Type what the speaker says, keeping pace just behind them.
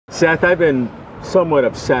Seth, I've been somewhat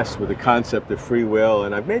obsessed with the concept of free will,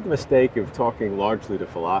 and I've made the mistake of talking largely to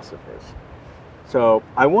philosophers. So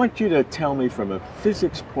I want you to tell me from a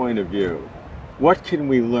physics point of view, what can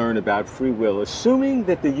we learn about free will, assuming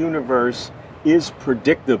that the universe is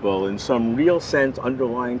predictable in some real sense,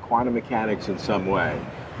 underlying quantum mechanics in some way?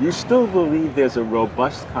 You still believe there's a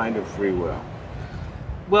robust kind of free will?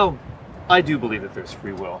 Well, I do believe that there's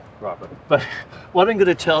free will, Robert. But what I'm going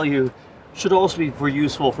to tell you should also be very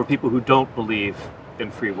useful for people who don't believe in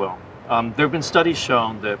free will. There have been studies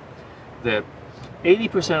shown that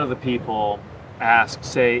 80% of the people ask,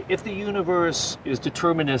 say, if the universe is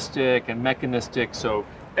deterministic and mechanistic, so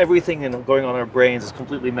everything going on in our brains is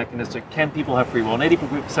completely mechanistic, can people have free will? And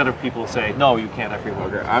 80% of people say, no, you can't have free will.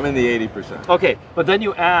 Okay, I'm in the 80%. Okay, but then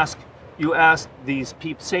you ask these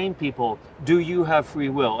same people, do you have free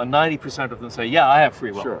will? And 90% of them say, yeah, I have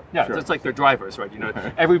free will. Sure, yeah, sure. It's like they're drivers, right? You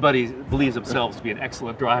know, everybody believes themselves to be an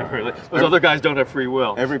excellent driver. Those other guys don't have free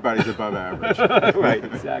will. Everybody's above average. Right,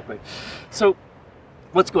 exactly. So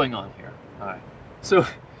what's going on here? All right.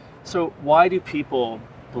 So why do people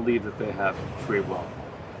believe that they have free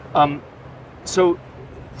will? So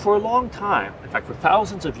for a long time, in fact, for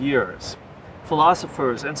thousands of years,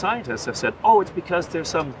 philosophers and scientists have said, oh, it's because there's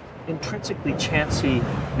some intrinsically chancy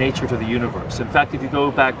nature to the universe. In fact, if you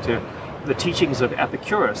go back to the teachings of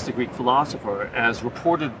Epicurus, the Greek philosopher, as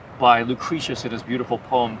reported by Lucretius in his beautiful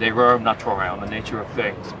poem De Rerum Naturae, on the nature of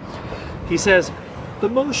things, he says, the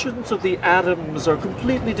motions of the atoms are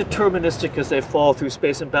completely deterministic as they fall through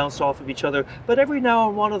space and bounce off of each other, but every now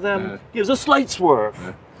and one of them gives a slight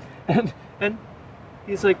swerve. And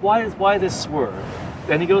he's like, why this swerve?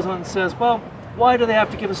 And he goes on and says, well, why do they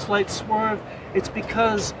have to give a slight swerve? It's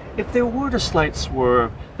because if there were a slight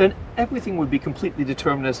swerve, then everything would be completely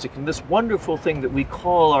deterministic, and this wonderful thing that we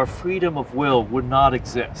call our freedom of will would not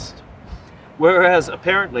exist. Whereas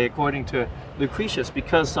apparently, according to Lucretius,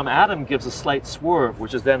 because some atom gives a slight swerve,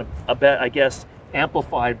 which is then, I guess,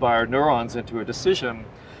 amplified by our neurons into a decision,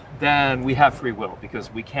 then we have free will because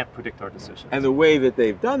we can't predict our decisions. And the way that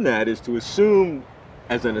they've done that is to assume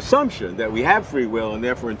as an assumption that we have free will, and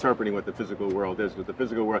therefore interpreting what the physical world is, because the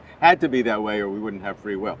physical world had to be that way or we wouldn't have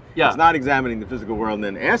free will. Yeah. It's not examining the physical world and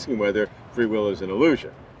then asking whether free will is an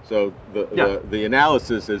illusion. So the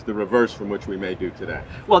analysis is the reverse from which we may do today.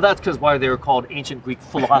 Well, that's because why they were called ancient Greek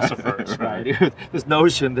philosophers, right? This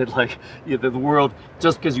notion that, like, the world,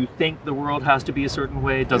 just because you think the world has to be a certain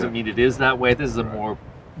way, doesn't mean it is that way. This is a more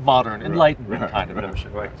modern Enlightenment kind of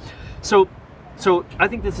notion, right? So I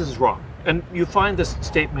think this is wrong. And you find this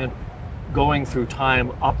statement going through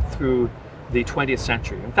time up through the 20th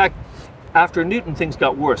century. In fact, after Newton, things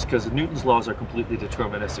got worse because Newton's laws are completely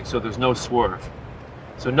deterministic, so there's no swerve.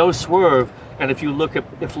 So no swerve, and if you look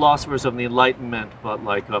at the philosophers of the Enlightenment, but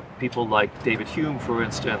like people like David Hume, for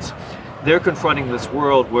instance, they're confronting this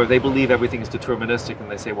world where they believe everything is deterministic,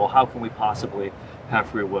 and they say, well, how can we possibly have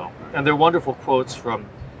free will? And there are wonderful quotes from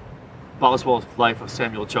Boswell's Life of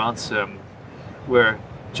Samuel Johnson, where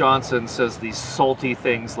Johnson says these salty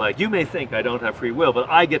things like, you may think I don't have free will, but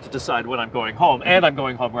I get to decide when I'm going home, and I'm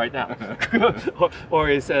going home right now. Or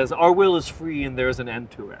he says, our will is free and there's an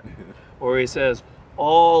end to it. Or he says,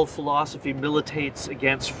 all philosophy militates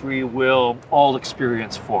against free will, all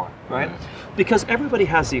experience for, right? Because everybody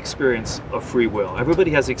has the experience of free will.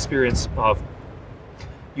 Everybody has the experience of,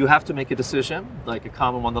 you have to make a decision. Like a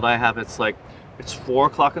common one that I have, it's like, it's 4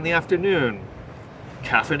 o'clock in the afternoon.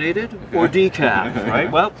 Caffeinated or decaf,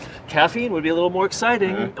 right? Well, caffeine would be a little more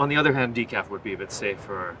exciting. On the other hand, decaf would be a bit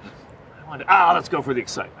safer. Let's go for the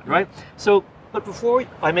excitement, right? So, but before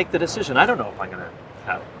I make the decision, I don't know if I'm going to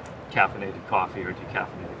have caffeinated coffee or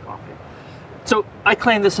decaffeinated coffee. So I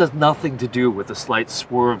claim this has nothing to do with the slight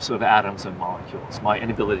swerves of atoms and molecules, my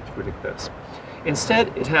inability to predict this. Instead,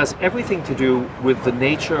 it has everything to do with the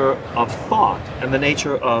nature of thought and the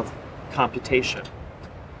nature of computation.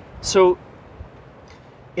 So,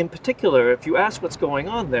 in particular, if you ask what's going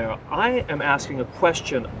on there, I am asking a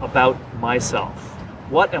question about myself.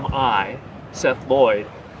 What am I, Seth Lloyd,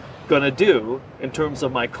 going to do in terms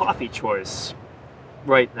of my coffee choice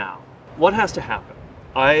right now? What has to happen?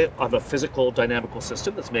 I have a physical dynamical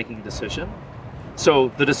system that's making a decision.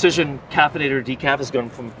 So the decision, caffeinated or decaf, is going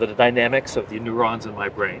from the dynamics of the neurons in my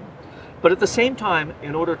brain. But at the same time,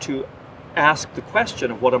 in order to ask the question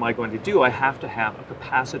of what am I going to do, I have to have a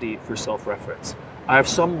capacity for self-reference. I have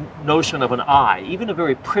some notion of an I, even a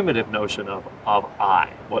very primitive notion of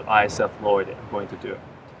I, what I, Seth Lloyd, am going to do.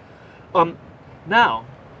 Now,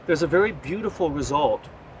 there's a very beautiful result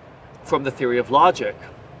from the theory of logic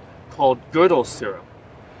called Gödel's theorem,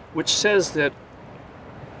 which says that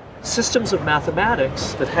systems of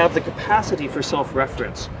mathematics that have the capacity for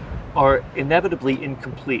self-reference are inevitably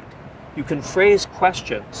incomplete. You can phrase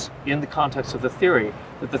questions in the context of the theory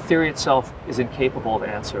that the theory itself is incapable of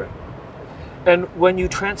answering. And when you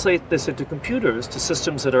translate this into computers, to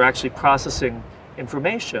systems that are actually processing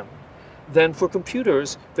information, then for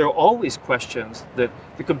computers, there are always questions that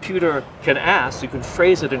the computer can ask. You can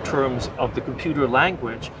phrase it in terms of the computer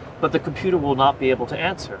language, but the computer will not be able to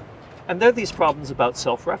answer. And there are these problems about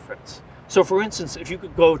self-reference. So for instance, if you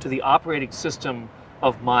could go to the operating system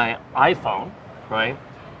of my iPhone, right,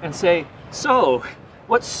 and say, so,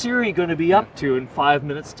 what's Siri going to be up to in 5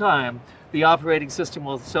 minutes' time? The operating system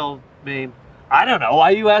will tell me, I don't know,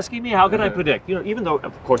 why are you asking me? How can I predict? You know, even though,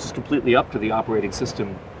 of course, it's completely up to the operating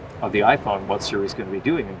system of the iPhone what Siri's going to be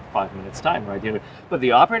doing in 5 minutes' time, right? You know, but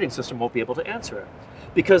the operating system won't be able to answer it.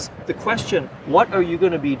 Because the question, what are you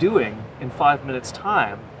going to be doing in 5 minutes'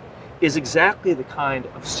 time, is exactly the kind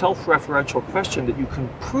of self-referential question that you can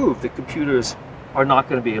prove that computers are not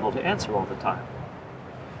going to be able to answer all the time.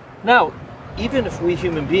 Now, even if we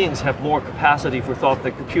human beings have more capacity for thought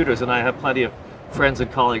than computers, and I have plenty of friends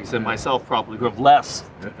and colleagues and myself probably who have less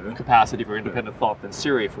capacity for independent thought than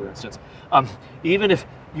Siri, for instance, even if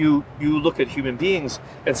you look at human beings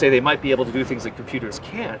and say they might be able to do things that computers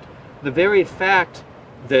can't, the very fact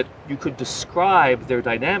that you could describe their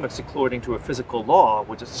dynamics according to a physical law,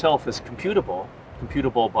 which itself is computable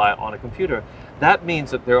on a computer, that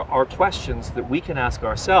means that there are questions that we can ask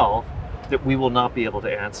ourselves that we will not be able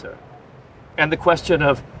to answer. And the question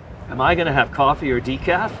of, am I going to have coffee or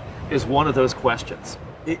decaf, is one of those questions.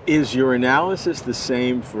 Is your analysis the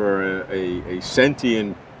same for a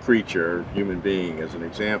sentient creature, human being as an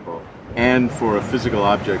example, and for a physical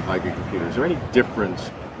object like a computer? Is there any difference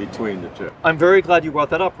between the two? I'm very glad you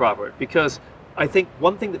brought that up, Robert, because I think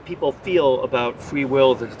one thing that people feel about free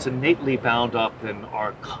will, that it's innately bound up in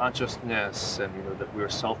our consciousness, and you know that we're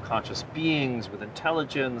self-conscious beings with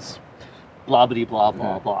intelligence, blah blah blah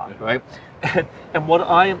blah blah, right? And what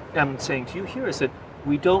I am saying to you here is that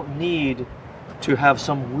we don't need to have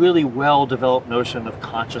some really well-developed notion of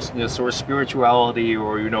consciousness or spirituality,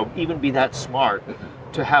 or you know, even be that smart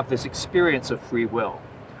to have this experience of free will.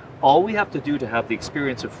 All we have to do to have the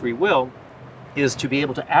experience of free will is to be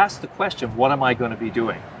able to ask the question, what am I going to be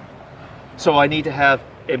doing? So I need to have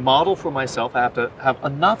a model for myself. I have to have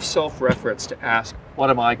enough self-reference to ask, what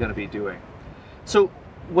am I going to be doing? So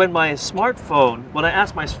when I ask my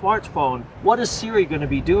smartphone, what is Siri going to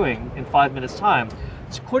be doing in 5 minutes' time?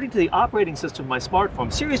 It's according to the operating system of my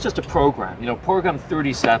smartphone. Siri is just a program, you know, program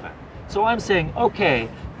 37. So I'm saying, okay,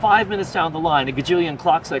 5 minutes down the line, a gajillion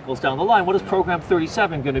clock cycles down the line, what is program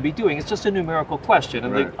 37 going to be doing? It's just a numerical question,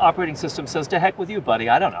 and the operating system says, to heck with you, buddy,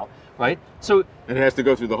 I don't know, right? So it has to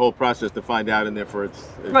go through the whole process to find out, and therefore it's...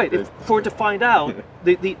 For it to find out,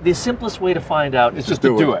 the simplest way to find out is just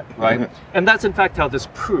to do it, right? And that's in fact how this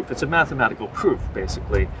proof, it's a mathematical proof,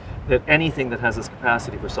 basically, that anything that has this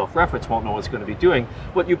capacity for self-reference won't know what it's going to be doing.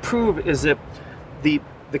 What you prove is that the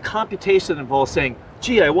computation involves saying,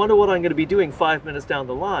 gee, I wonder what I'm going to be doing 5 minutes down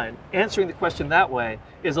the line. Answering the question that way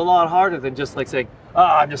is a lot harder than just like saying,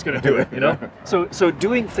 I'm just going to do it, you know? So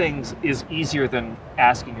doing things is easier than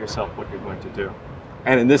asking yourself what you're going to do.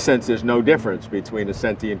 And in this sense, there's no difference between a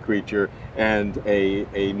sentient creature and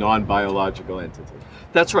a non-biological entity.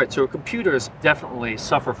 That's right. So computers definitely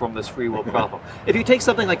suffer from this free will problem. If you take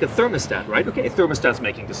something like a thermostat, right? Okay, a thermostat's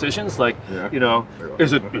making decisions like, you know,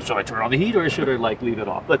 should I turn on the heat or should I like leave it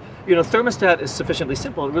off? But you know, thermostat is sufficiently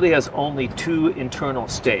simple. It really has only two internal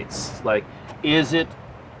states. Like, is it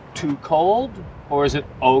too cold or is it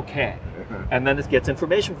okay? And then it gets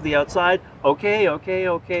information from the outside. Okay, okay,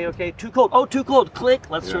 okay, okay. Too cold. Oh, too cold. Click.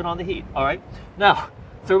 Let's turn on the heat. All right. Now,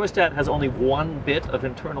 thermostat has only one bit of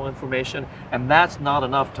internal information, and that's not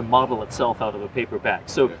enough to model itself out of a paper bag.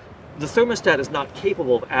 So the thermostat is not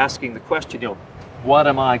capable of asking the question, you know, what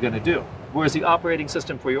am I going to do? Whereas the operating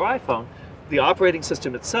system for your iPhone, the operating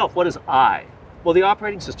system itself, what is I? Well, the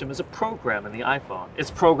operating system is a program in the iPhone. It's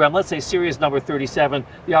program, let's say Siri is number 37,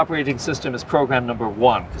 the operating system is program number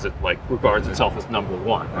 1, because it like regards itself as number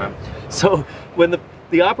 1, right? So when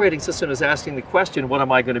the operating system is asking the question, what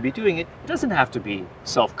am I going to be doing? It doesn't have to be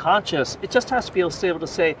self-conscious. It just has to be able to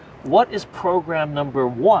say, what is program number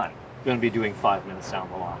 1 going to be doing 5 minutes down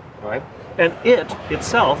the line, right? And it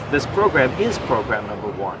itself, this program, is program number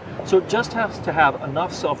 1. So it just has to have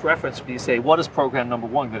enough self-reference to say, what is program number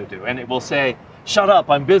 1 going to do? And it will say, shut up,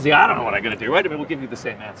 I'm busy, I don't know what I'm going to do, right? I mean, we'll give you the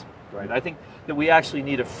same answer, right? I think that we actually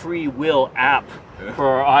need a free will app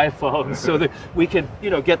for our iPhones so that we can, you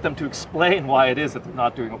know, get them to explain why it is that they're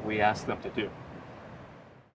not doing what we ask them to do.